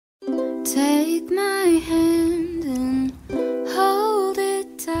Take my hand and hold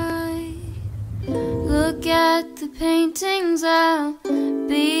it tight. Look at the paintings, I'll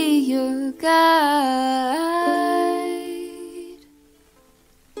be your guide.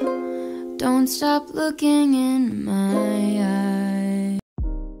 Don't stop looking in my eyes.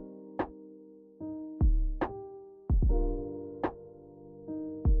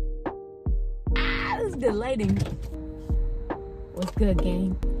 This is good lighting. What's good,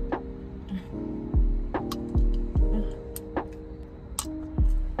 gang?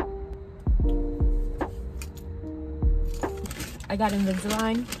 I got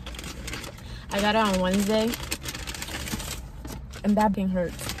Invisalign. I got it on Wednesday, and that thing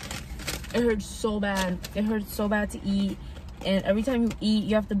hurts. It hurts so bad. It hurts so bad to eat, and every time you eat,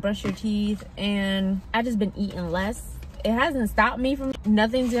 you have to brush your teeth. And I just been eating less. It hasn't stopped me from.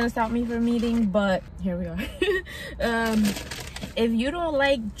 Nothing's gonna stop me from eating, but here we are. If you don't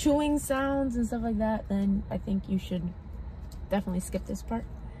like chewing sounds and stuff like that, then I think you should definitely skip this part.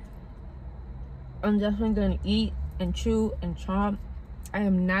 I'm definitely gonna eat and chew and chomp. I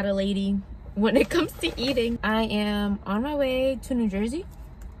am not a lady when it comes to eating. I am on my way to New Jersey.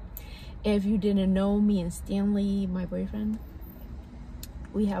 If you didn't know, me and Stanley, my boyfriend,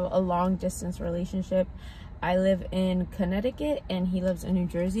 we have a long distance relationship. I live in Connecticut and he lives in New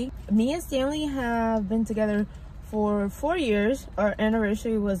Jersey. Me and Stanley have been together for 4 years. Our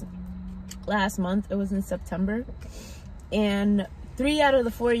anniversary was last month. It was in September. And 3 out of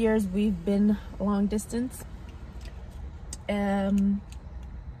the 4 years we've been long distance.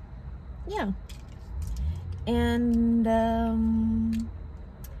 Yeah. And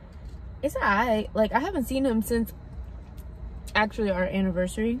it's alright. Like, I haven't seen him since actually our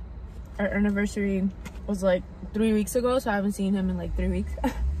anniversary. Our anniversary was like 3 weeks ago, so I haven't seen him in like 3 weeks.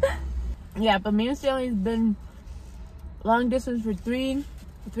 Yeah, but me and Stanley's been long distance for three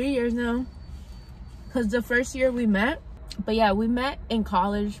years now. Because the first year we met, but yeah, we met in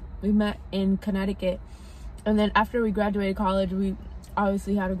college. We met in Connecticut. And then after we graduated college, we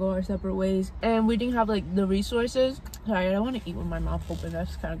obviously had to go our separate ways. And we didn't have like the resources. Sorry, I don't want to eat with my mouth open.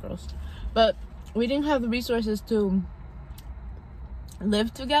 That's kind of gross. But we didn't have the resources to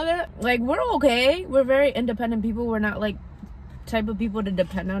live together. Like, we're okay. We're very independent people. We're not like type of people to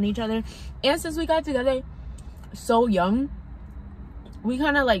depend on each other. And since we got together so young, we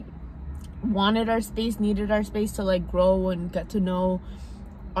kind of like wanted our space, needed our space to like grow and get to know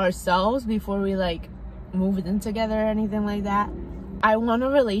ourselves before we like moved in together or anything like that. I want a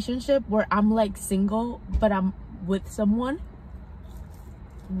relationship where I'm like single but I'm with someone.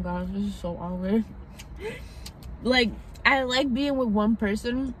 Oh my gosh, this is so awkward. Like, I like being with one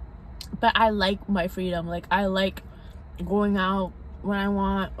person, but I like my freedom. Like, I like going out when I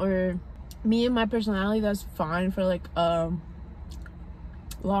want, or me and my personality, that's fine for like a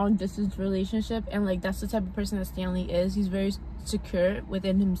long distance relationship. And like, that's the type of person that Stanley is. He's very secure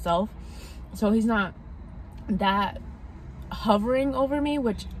within himself, so he's not that hovering over me,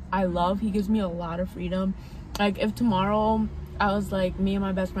 which I love. He gives me a lot of freedom. Like, if tomorrow I was like, me and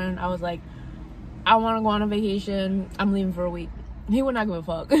my best friend, I was like, I want to go on a vacation, I'm leaving for a week, he would not give a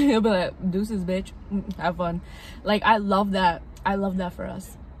fuck. He'll be like, deuces, bitch, have fun. Like, I love that. I love that for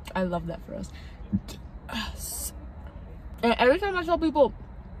us. I love that for us. And every time I tell people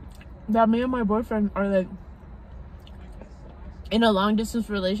that me and my boyfriend are like in a long distance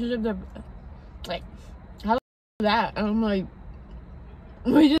relationship, they're like, how that? And I'm like,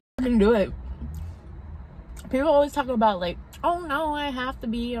 we just can do it. People always talk about like, oh no, I have to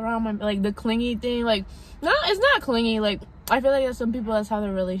be around my, like, the clingy thing. Like, no, it's not clingy. Like, I feel like there's some people, that's how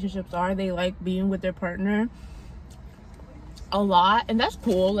their relationships are. They like being with their partner a lot, and that's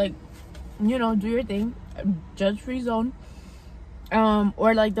cool. Like, you know, do your thing, judge free zone.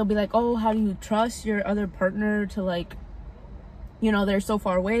 Or like, they'll be like, oh, how do you trust your other partner to, like, you know, they're so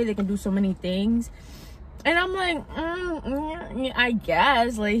far away, they can do so many things. And I'm like, yeah, I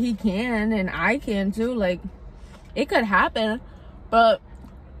guess, like, he can and I can too. Like, it could happen, but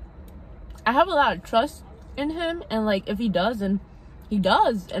I have a lot of trust in him, and like, if he does, then he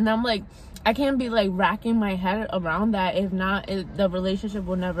does. And I'm like, I can't be like racking my head around that. If not, the relationship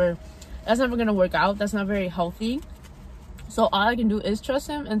will never, that's never gonna work out. That's not very healthy. So all I can do is trust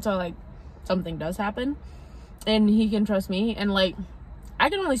him until like something does happen, and he can trust me. And like, I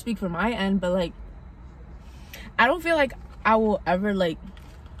can only speak for my end, but like, I don't feel like I will ever like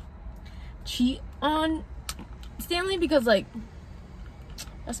cheat on Stanley, because like,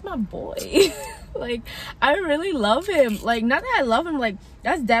 that's my boy. Like, I really love him. Like, not that I love him, like,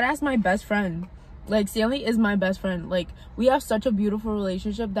 that's deadass my best friend. Like, Stanley is my best friend. Like, we have such a beautiful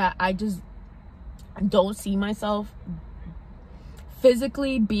relationship that I just don't see myself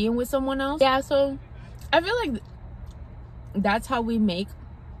physically being with someone else. Yeah, so I feel like that's how we make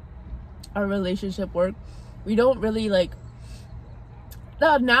our relationship work. We don't really like,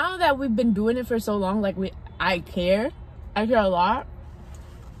 now that we've been doing it for so long, like I care a lot,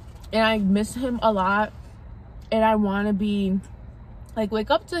 and I miss him a lot, and I want to be like, wake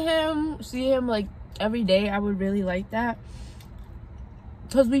up to him, see him like every day. I would really like that,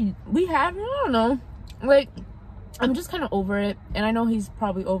 because we have, I don't know, like, I'm just kind of over it, and I know he's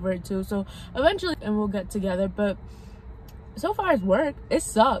probably over it too. So eventually, and we'll get together. But so far as work, it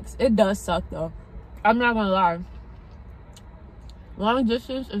sucks. It does suck though, I'm not gonna lie. Long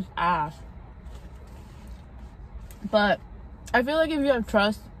distance is ass. But I feel like if you have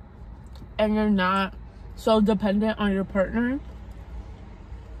trust and you're not so dependent on your partner,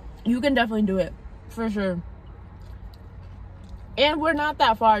 you can definitely do it, for sure. And we're not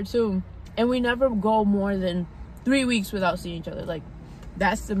that far too, and we never go more than 3 weeks without seeing each other. Like,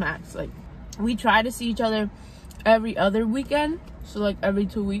 that's the max. Like, we try to see each other every other weekend, so like every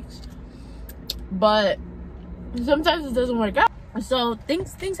 2 weeks, but sometimes it doesn't work out. So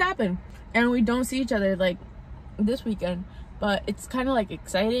things happen, and we don't see each other like this weekend, but it's kind of like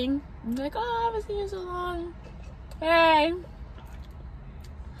exciting. I'm like, oh, I haven't seen you so long. Hey.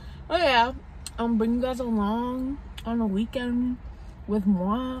 Oh yeah, I'm bringing you guys along on a weekend with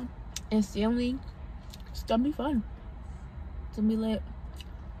moi and Stanley. It's gonna be fun. It's gonna be lit.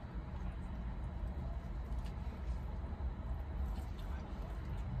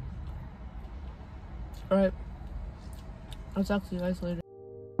 Alright, I'll talk to you guys later.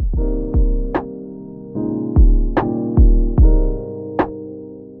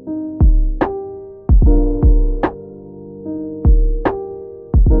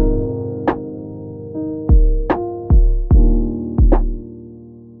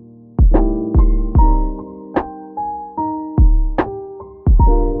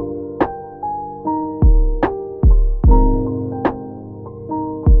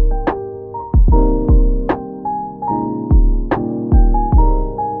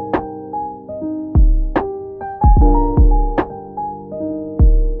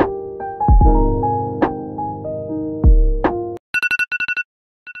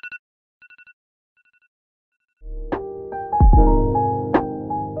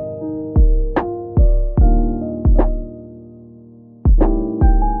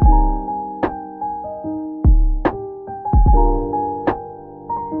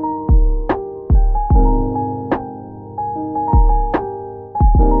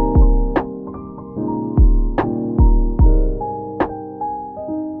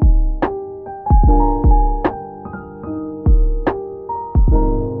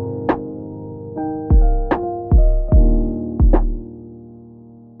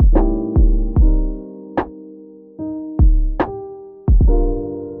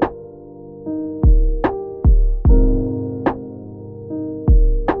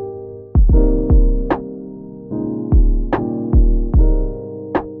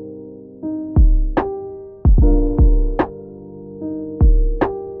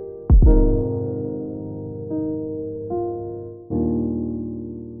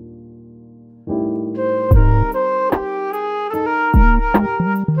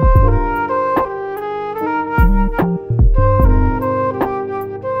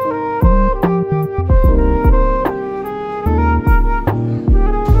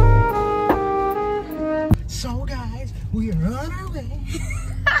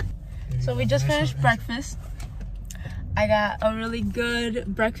 So we just finished breakfast. I got a really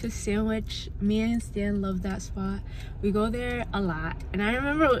good breakfast sandwich. Me and Stan love that spot. We go there a lot. And I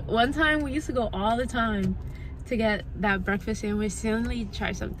remember one time we used to go all the time to get that breakfast sandwich. Stanley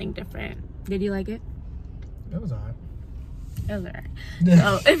tried something different. Did you like it? It was alright. It was alright.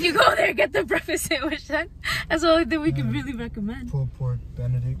 So if you go there, get the breakfast sandwich then. That's the only thing we can really recommend. Pulled pork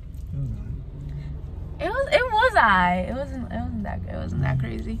Benedict. It was alright. It was alright. It wasn't that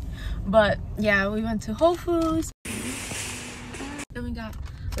crazy. But yeah, we went to Whole Foods. Then we got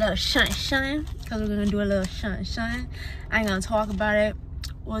a little shine because we're gonna do a little shine. I ain't gonna talk about it.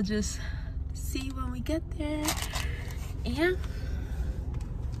 We'll just see when we get there. Yeah.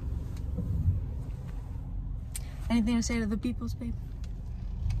 Anything to say to the peoples, babe?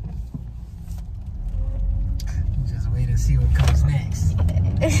 Just wait and see what comes next.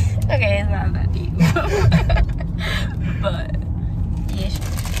 Okay, it's not that deep. But yeah,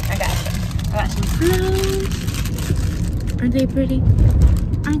 I got some clothes. Aren't they pretty?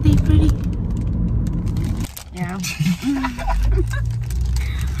 Aren't they pretty? Yeah.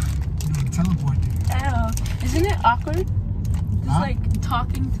 Teleport there. Oh, isn't it awkward? Just like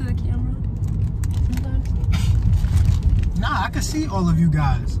talking to the camera sometimes. Nah, I can see all of you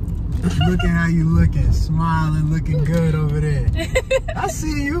guys. Looking how you looking, smiling, looking good over there. I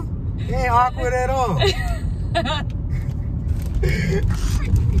see you. You ain't awkward at all.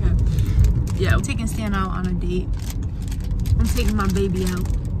 Yeah, I'm taking Stan out on a date. I'm taking my baby out.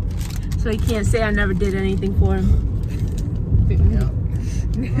 So he can't say I never did anything for him. Yep.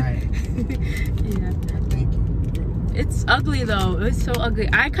 Right. Yeah. Thank you. It's ugly though. It's so ugly.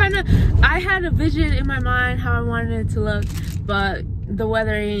 I had a vision in my mind how I wanted it to look, but the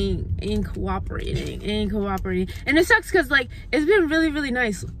weather ain't cooperating. It ain't cooperating. And it sucks because like it's been really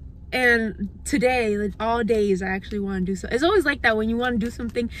nice. And today, like all days, I actually want to do so. It's always like that when you want to do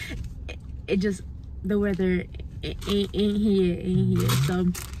something, it just, the weather ain't here. So,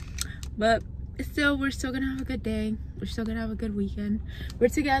 but still, we're still gonna have a good day. We're still gonna have a good weekend. We're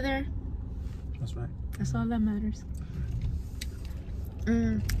together. That's right. That's all that matters.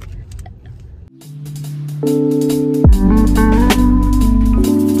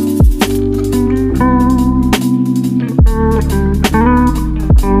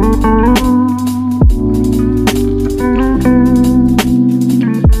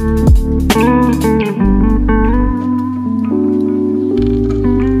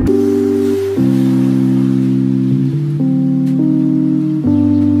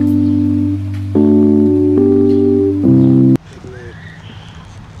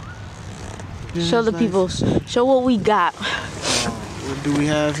 Show the people, show what we got. What do we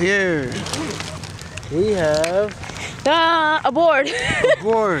have here? We have A board. a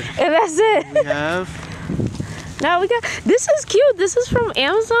board. And that's it. We have Now we got, this is cute. This is from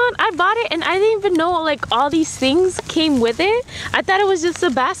Amazon. I bought it and I didn't even know like all these things came with it. I thought it was just a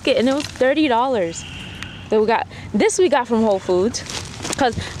basket and it was $30. So we got, this we got from Whole Foods.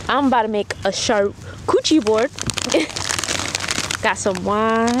 Cause I'm about to make a charcuterie board. Got some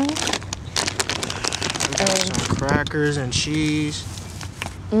wine. some crackers and cheese.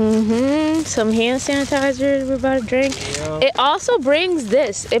 Some hand sanitizer we're about to drink. Yep. It also brings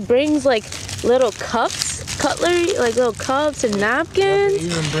this. It brings like little cups, cutlery, like little cups and napkins. It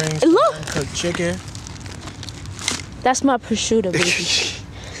even brings cooked chicken. That's my prosciutto, baby.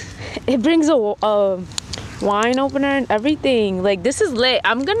 It brings a wine opener and everything. Like this is lit.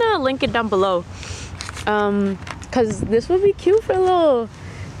 I'm gonna link it down below. Cause this would be cute for a little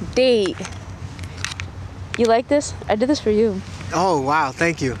date. You like this? I did this for you. Oh wow,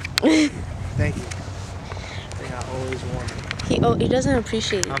 thank you. Thank you. I think I always wanted it. He doesn't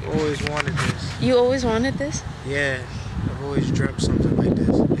appreciate it. I've always wanted this. You always wanted this? Yeah, I've always dreamt something like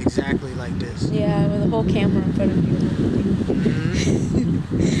this. Exactly like this. Yeah, with a whole camera in front of you.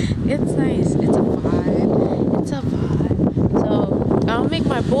 It's nice. It's a vibe. It's a vibe. So I'll make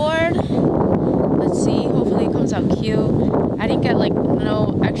my board. Let's see. Hopefully it comes out cute. I didn't get like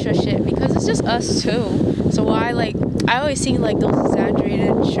no extra shit because it's just us two. So why like I always see like those exaggerated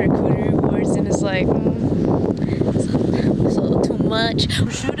charcuterie boards and it's like it's a little too much.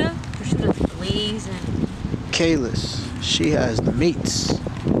 Prosciutto glaze and Kayla's, she has the meats.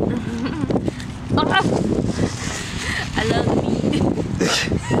 I love meat.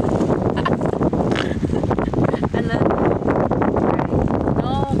 I love it.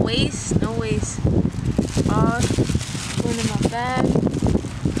 No waste, no waste. All going in my bag.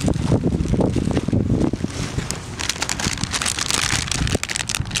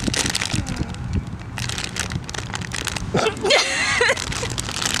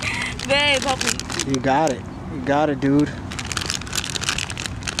 Babe, help me. You got it. You got it, dude.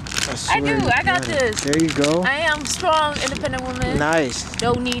 I do. I got this. There you go. I am strong, independent woman. Nice.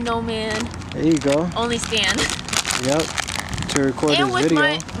 Don't need no man. There you go. Only stand. Yep. To record and this with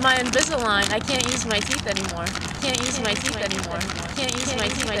video. my Invisalign, I can't use my teeth anymore. Can't use my teeth anymore. Can't use my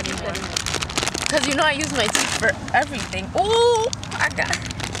teeth anymore. Cause you know I use my teeth for everything. Ooh, I got.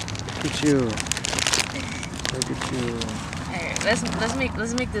 Look at you. Look at you. Alright,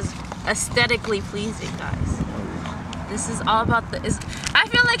 let's make this aesthetically pleasing, guys. This is all about the. I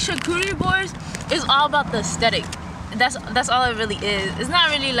feel like charcuterie boards is all about the aesthetic. That's all it really is. It's not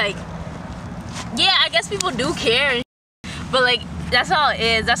really like. Yeah, I guess people do care, but like that's all it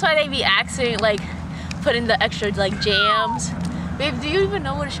is. That's why they be asking like, putting the extra like jams. Babe, do you even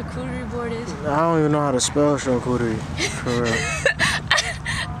know what a charcuterie board is? I don't even know how to spell charcuterie. For real.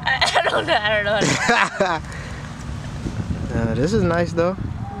 I don't know how to. This is nice though.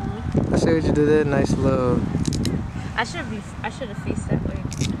 I see what you did there. Nice little. I should have faced that way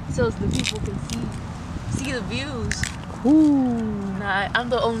so the people can see the views. Ooh. Nah, I'm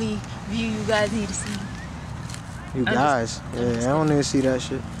the only view you guys need to see. You guys? Yeah, I don't need to see that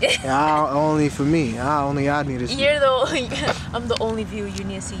shit. Yeah, only for me. I need to see. I'm the only view you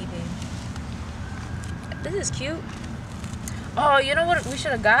need to see, babe. This is cute. Oh, you know what we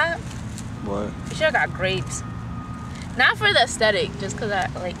should have got? What? We should have got grapes. Not for the aesthetic, just because I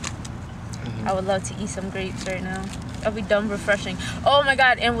would love to eat some grapes right now. That'll be dumb refreshing. Oh my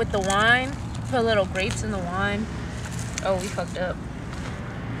god, and with the wine, put little grapes in the wine. Oh, we fucked up.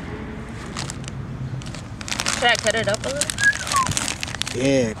 Should I cut it up a little?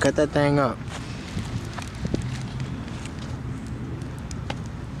 Yeah, cut that thing up.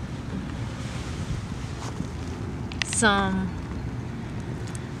 Some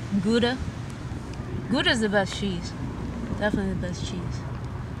Gouda. Gouda's the best cheese. Definitely the best cheese.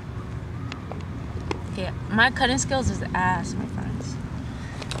 Okay, my cutting skills is ass, my friends.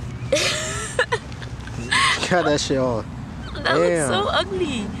 Cut that shit off. That looks so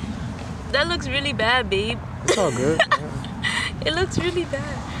ugly. That looks really bad, babe. It's all good. It looks really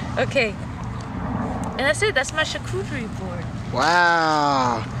bad. Okay. And that's it. That's my charcuterie board.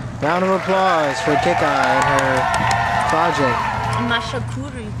 Wow. Round of applause for Kika and her project. My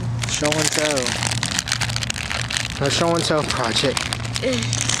charcuterie board. Show and tell. Her show and tell project.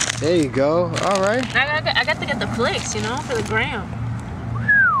 There you go. All right. I got to get the flicks, you know, for the gram.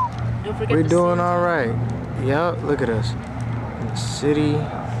 Don't forget. We're doing all right. Yep. Look at us. In the city.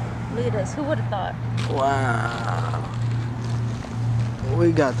 Look at us. Who would have thought? Wow.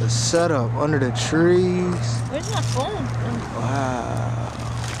 We got the setup under the trees. Where's my phone? Wow.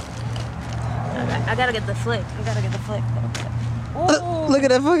 I gotta get the flick. I gotta get the flick. Look at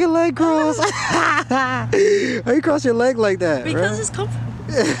that fucking leg cross. How you cross your leg like that? Because it's comfortable.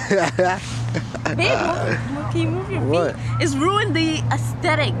 Babe, can you move your feet? What? It's ruined the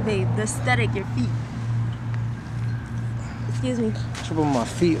aesthetic, babe. The aesthetic, your feet. Excuse me. Triple my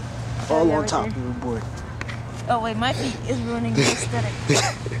feet all yeah, on right top there. of the board. Oh wait, my feet is ruining the aesthetic.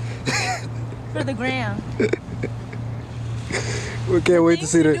 For the gram. We can't wait to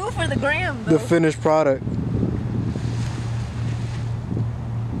see do for the gram, though. the finished product.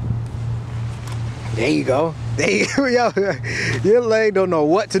 There you go. There you go. Yo, your leg don't know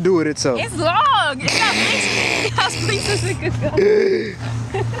what to do with itself. It's long. It has places it could go.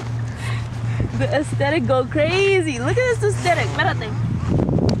 The aesthetic go crazy. Look at this aesthetic. Espérate.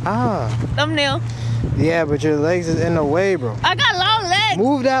 Ah. Thumbnail. Yeah, but your legs is in the way, bro. I got long legs.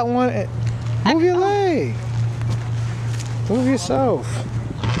 Move that one. Move your leg. Move yourself.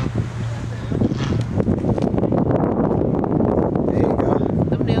 There you go.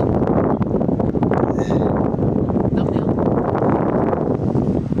 Thumbnail. Thumbnail.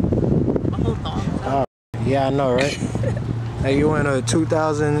 My whole thong. Oh, yeah, I know, right? Hey, you in a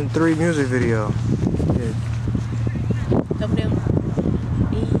 2003 music video. Yeah. Thumbnail.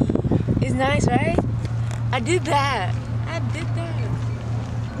 It's nice, right? I did that. I did that.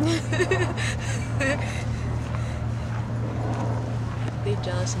 They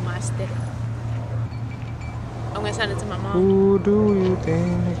jealous of my aesthetic. I'm gonna send it to my mom. Who do you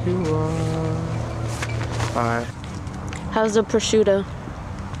think you are? Alright. How's the prosciutto?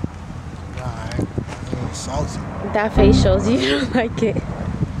 Alright. Salty. That face shows you don't like it.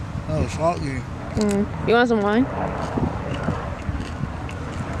 Oh, salty. You want some wine?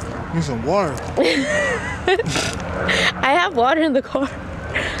 Need some water. I have water in the car.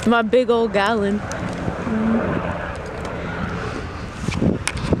 My big old gallon.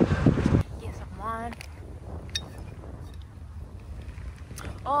 Get some wine.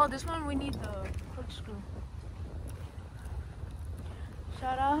 Oh, this one we need the corkscrew.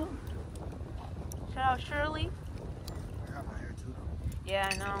 Shout out Shirley. Yeah,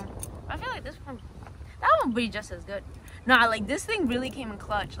 I know. I feel like this one, that one would be just as good. Nah, like this thing really came in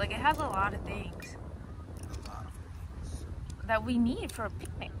clutch. Like it has a lot of things that we need for a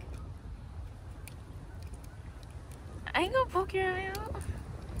picnic. I ain't gonna poke your eye out.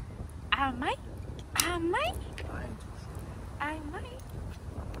 I might.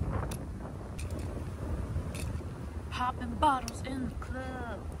 Popping bottles in the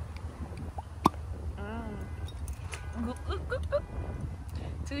club.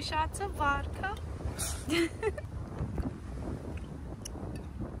 Two shots of vodka.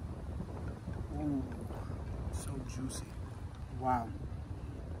 Ooh, so juicy. Wow.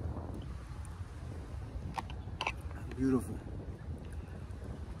 Beautiful.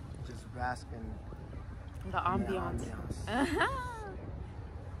 Just basking The ambiance.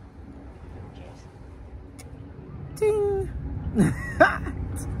 Cheers. Ting.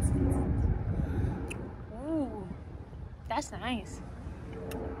 Ooh, that's nice.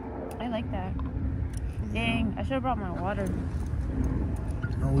 I like that. Dang, I should have brought my water.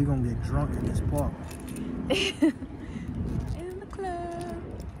 No, we gonna get drunk in this park. In the club.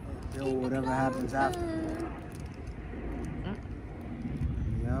 Deal with whatever happens after.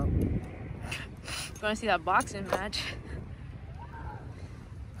 Yep. Gonna see that boxing match.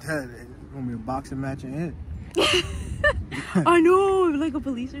 It's gonna be a boxing match in it. I know, if like a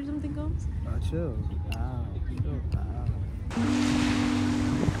police or something comes. Oh, chill. Wow. Chill. Wow.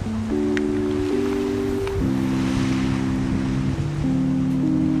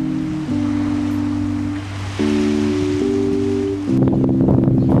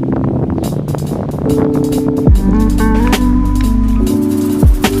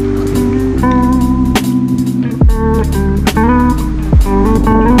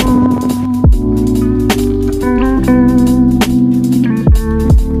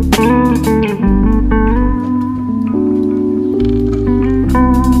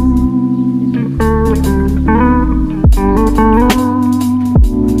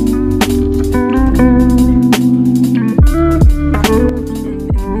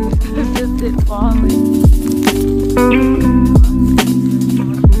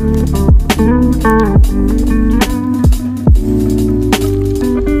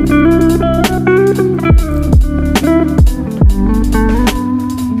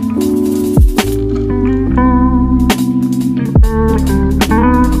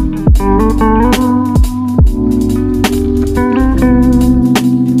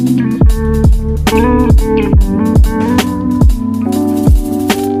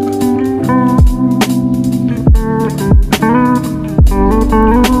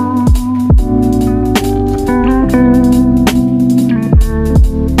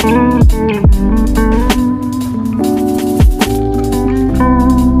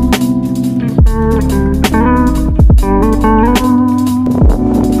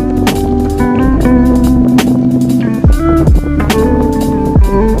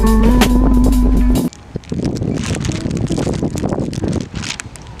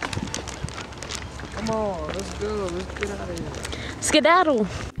 Skedaddle.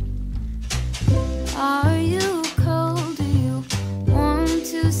 Are you cold? Do you want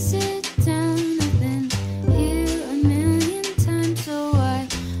to sit down? I've been here a million times, so I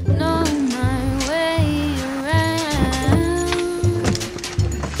know my way around.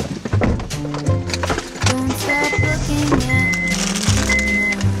 Don't stop looking at me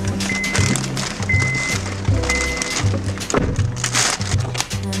now.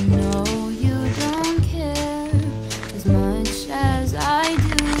 I know you don't care as much as I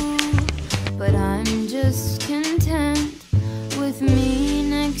do, but I'm just content with me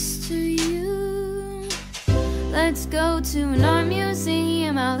next to you. Let's go to an art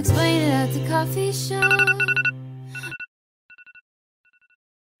museum, I'll explain it at the coffee shop.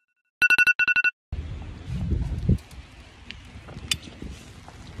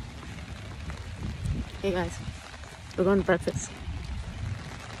 Hey guys, we're going to breakfast.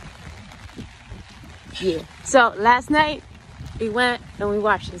 Yeah. So last night we went and we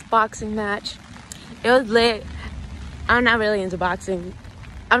watched this boxing match. It was lit. I'm not really into boxing.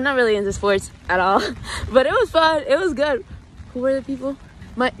 I'm not really into sports at all. But it was fun. It was good. Who were the people?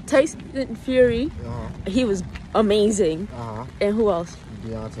 Tyson Fury. He was amazing. And who else?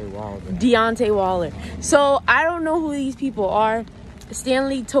 Deontay Wilder. So I don't know who these people are.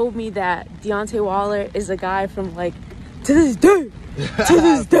 Stanley told me that Deontay Wilder is a guy from like to this day. To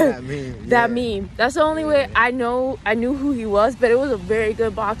this day. That meme. That's the only way I knew who he was, but it was a very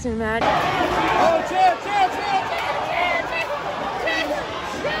good boxing match. Oh, chill.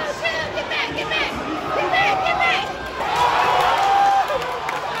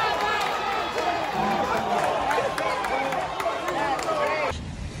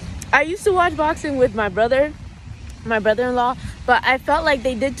 I used to watch boxing with my brother-in-law, but I felt like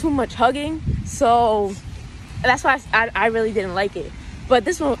they did too much hugging, so that's why I really didn't like it. But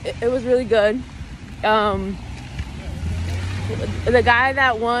this one, it was really good. The guy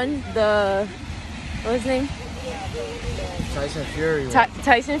that won, what was his name? Tyson Fury.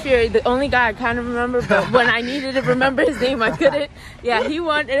 Tyson Fury, the only guy I kind of remember, but when I needed to remember his name, I couldn't. Yeah, he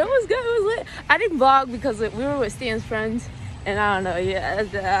won, and it was good. It was lit. I didn't vlog because we were with Stan's friends, and I don't know. Yeah,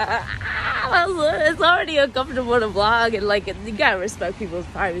 it's already uncomfortable to vlog, and like you gotta respect people's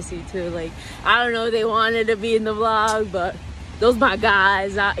privacy too. Like I don't know, they wanted to be in the vlog, but those my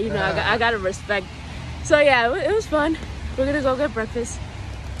guys. I gotta respect. So yeah, it was fun. We're gonna go get breakfast.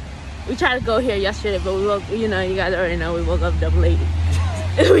 We tried to go here yesterday, but we woke. You guys already know we woke up double late.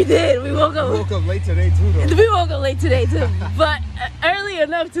 We did. We woke up late today too, though. We woke up late today too, but early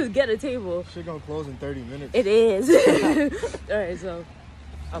enough to get a table. Shit gonna close in 30 minutes. It is. All right, so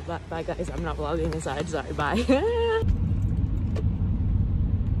bye guys. I'm not vlogging inside. Sorry. Bye.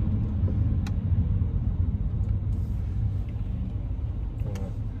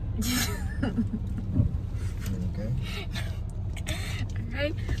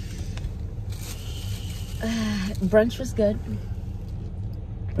 Okay. Brunch was good.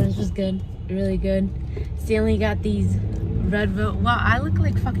 Brunch was good, really good. Stanley got these red velvet. Wow, I look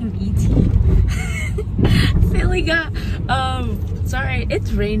like fucking E.T. Stanley got, sorry,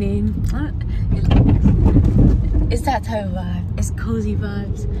 it's raining. It's that type of vibe. It's cozy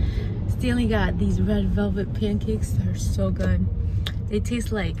vibes. Stanley got these red velvet pancakes. They're so good. They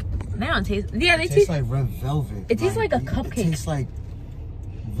taste like, they don't taste, yeah, they taste like red velvet. It tastes like a cupcake. It tastes like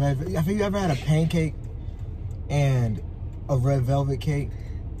red. Have you ever had a pancake and a red velvet cake?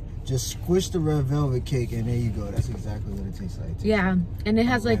 Just squish the red velvet cake and there you go. That's exactly what it tastes like. Yeah, and it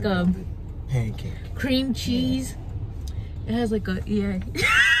has like a pancake, cream cheese. Yeah. It has like a, yeah.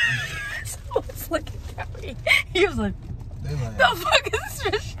 Someone's looking at me. He was like, the fuck is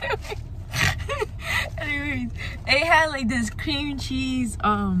this doing? Anyways, it had like this cream cheese,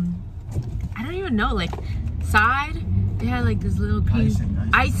 I don't even know, like side. It had like this little cream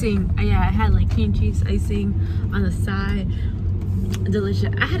icing. Yeah, it had like cream cheese icing on the side.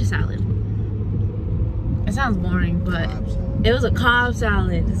 Delicious. I had a salad. It sounds boring, but it was a Cobb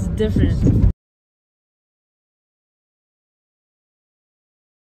salad. It's different.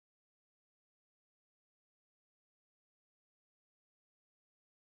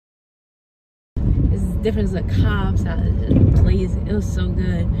 Different as a Cobb salad. It was so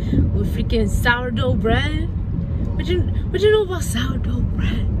good with freaking sourdough bread. What you know about sourdough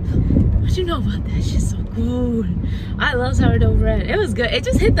bread? What you know about that? Shit's so good. I love sourdough bread. It was good. It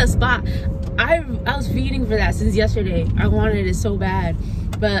just hit the spot. I was feeding for that since yesterday. I wanted it so bad,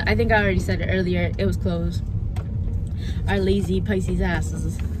 but I think I already said it earlier. It was closed. Our lazy Pisces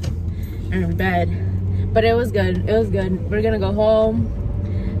asses are in bed, but it was good. It was good. We're gonna go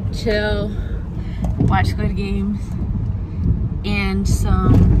home, chill, watch Squid Games and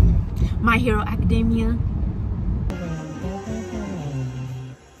some My Hero Academia.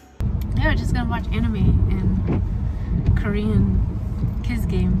 Yeah, we're just gonna watch anime and Korean kids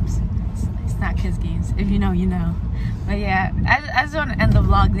games. It's not kids games. If you know, you know. But yeah, I just want to end the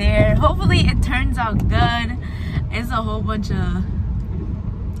vlog there. Hopefully it turns out good. It's a whole bunch of,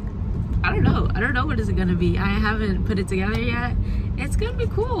 I don't know what is it gonna be. I haven't put it together yet. It's gonna be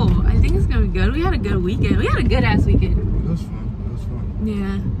cool. I think it's gonna be good. We had a good weekend. We had a good ass weekend. It was fun. It was fun.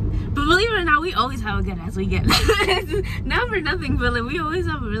 Yeah. But believe it or not, we always have a good ass weekend. Not for nothing, but like we always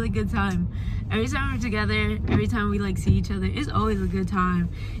have a really good time. Every time we're together, every time we like see each other, it's always a good time.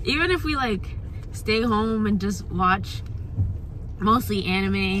 Even if we like stay home and just watch mostly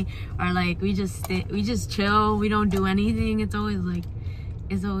anime, or like we just chill, we don't do anything, it's always like,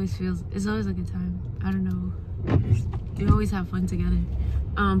 it's always a good time. I don't know. We always have fun together.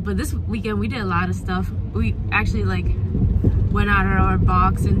 But this weekend we did a lot of stuff. We actually like went out of our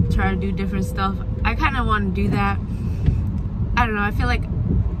box and tried to do different stuff. I kind of want to do that. I don't know. I feel like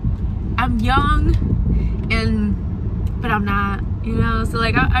I'm young, but I'm not, you know. So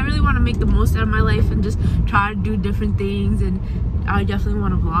like I really want to make the most out of my life and just try to do different things. And I definitely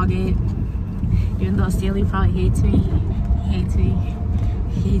want to vlog it. Even though Stanley probably hates me.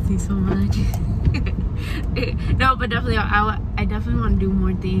 He hates me so much. No, but definitely I definitely want to do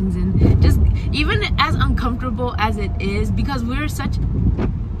more things, and just even as uncomfortable as it is, because we're such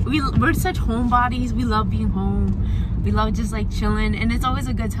homebodies. We love being home. We love just like chilling, and it's always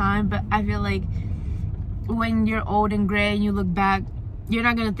a good time. But I feel like when you're old and gray and you look back, you're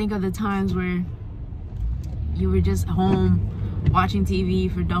not gonna think of the times where you were just home watching TV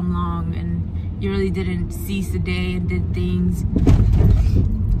for dumb long and you really didn't seize the day and did things.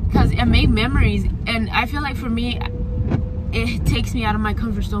 Because it made memories, and I feel like for me, it takes me out of my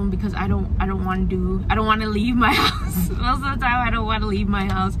comfort zone, because I don't want to leave my house. Most of the time I don't want to leave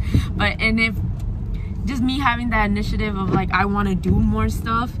my house. And if just me having that initiative of like I want to do more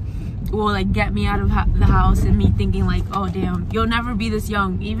stuff will like get me out of the house, and me thinking like, oh damn, you'll never be this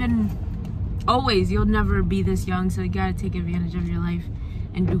young. Even always, you'll never be this young, so you gotta take advantage of your life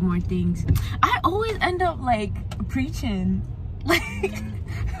and do more things. I always end up like preaching. Like,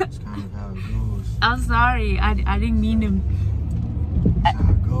 that's kind of how it goes. I'm sorry, I didn't mean to. That's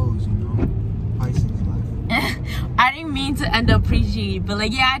how it goes, you know. Pisces life. I didn't mean to end up preaching, but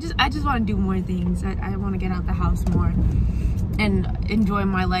like, yeah, I just want to do more things. I want to get out the house more and enjoy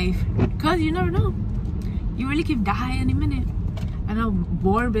my life, because you never know. You really could die any minute. I know,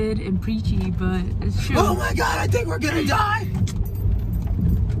 morbid and preachy, but it's true. Oh my God, I think we're gonna die.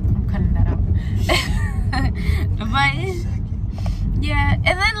 I'm cutting that out. But yeah, and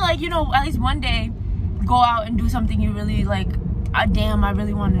then like, you know, at least one day go out and do something you really like. Damn, I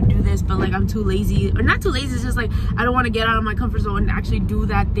really want to do this, but like I'm too lazy, or not too lazy, it's just like I don't want to get out of my comfort zone and actually do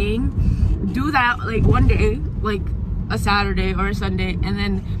that thing. Do that like one day, like a Saturday or a Sunday, and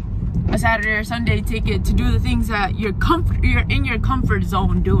then a Saturday or Sunday ticket to do the things that you're in your comfort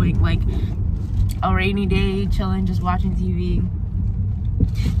zone doing, like a rainy day, chilling, just watching TV,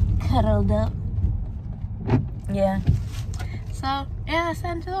 cuddled up. Yeah. So yeah, that's the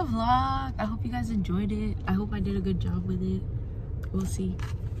end of the vlog. I hope you guys enjoyed it. I hope I did a good job with it. We'll see.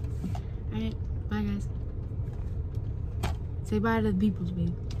 Alright, bye guys. Say bye to the peoples,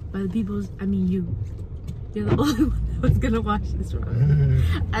 babe. By the peoples, I mean you. You're the only one that was gonna watch this vlog.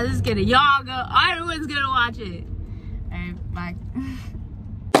 I'm just kidding. Y'all go, everyone's gonna watch it. Alright, bye.